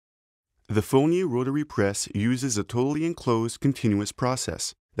The Fournier Rotary Press uses a totally enclosed continuous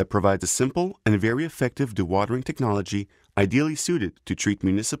process that provides a simple and very effective dewatering technology ideally suited to treat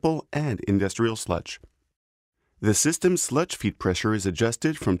municipal and industrial sludge. The system's sludge feed pressure is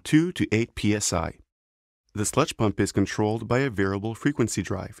adjusted from 2 to 8 psi. The sludge pump is controlled by a variable frequency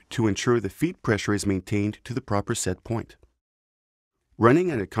drive to ensure the feed pressure is maintained to the proper set point.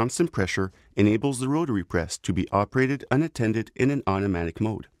 Running at a constant pressure enables the rotary press to be operated unattended in an automatic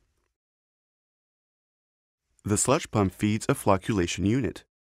mode. The sludge pump feeds a flocculation unit.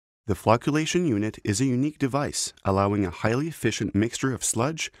 The flocculation unit is a unique device allowing a highly efficient mixture of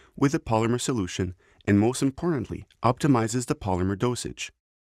sludge with a polymer solution and, most importantly, optimizes the polymer dosage.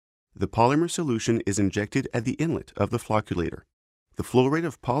 The polymer solution is injected at the inlet of the flocculator. The flow rate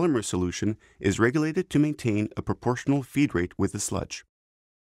of polymer solution is regulated to maintain a proportional feed rate with the sludge.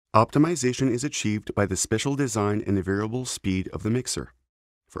 Optimization is achieved by the special design and the variable speed of the mixer.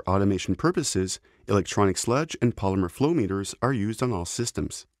 For automation purposes, electronic sludge and polymer flow meters are used on all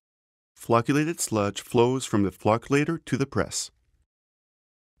systems. Flocculated sludge flows from the flocculator to the press.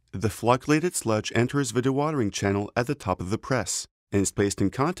 The flocculated sludge enters the dewatering channel at the top of the press and is placed in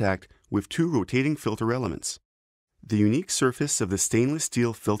contact with two rotating filter elements. The unique surface of the stainless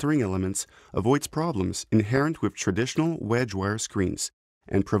steel filtering elements avoids problems inherent with traditional wedge wire screens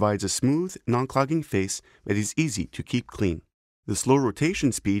and provides a smooth, non-clogging face that is easy to keep clean. The slow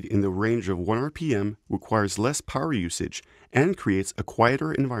rotation speed in the range of 1 RPM requires less power usage and creates a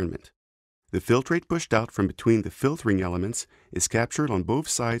quieter environment. The filtrate pushed out from between the filtering elements is captured on both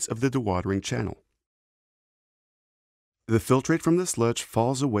sides of the dewatering channel. The filtrate from the sludge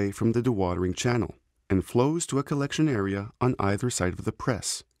falls away from the dewatering channel and flows to a collection area on either side of the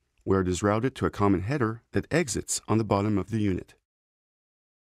press, where it is routed to a common header that exits on the bottom of the unit.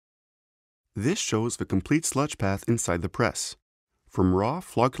 This shows the complete sludge path inside the press. From raw,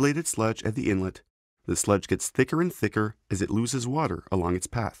 flocculated sludge at the inlet, the sludge gets thicker and thicker as it loses water along its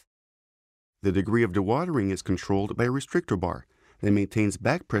path. The degree of dewatering is controlled by a restrictor bar that maintains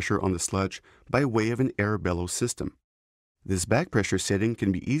back pressure on the sludge by way of an air bellows system. This back pressure setting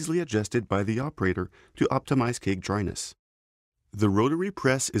can be easily adjusted by the operator to optimize cake dryness. The rotary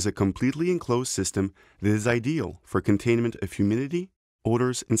press is a completely enclosed system that is ideal for containment of humidity,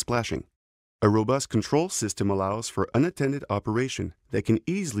 odors, and splashing. A robust control system allows for unattended operation that can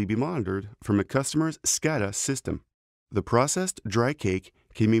easily be monitored from a customer's SCADA system. The processed dry cake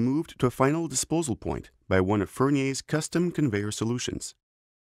can be moved to a final disposal point by one of Fournier's custom conveyor solutions.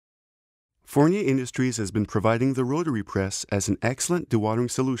 Fournier Industries has been providing the rotary press as an excellent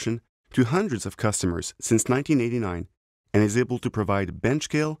dewatering solution to hundreds of customers since 1989 and is able to provide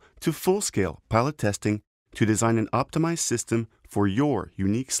bench-scale to full-scale pilot testing to design an optimized system for your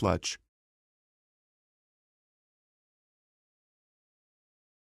unique sludge.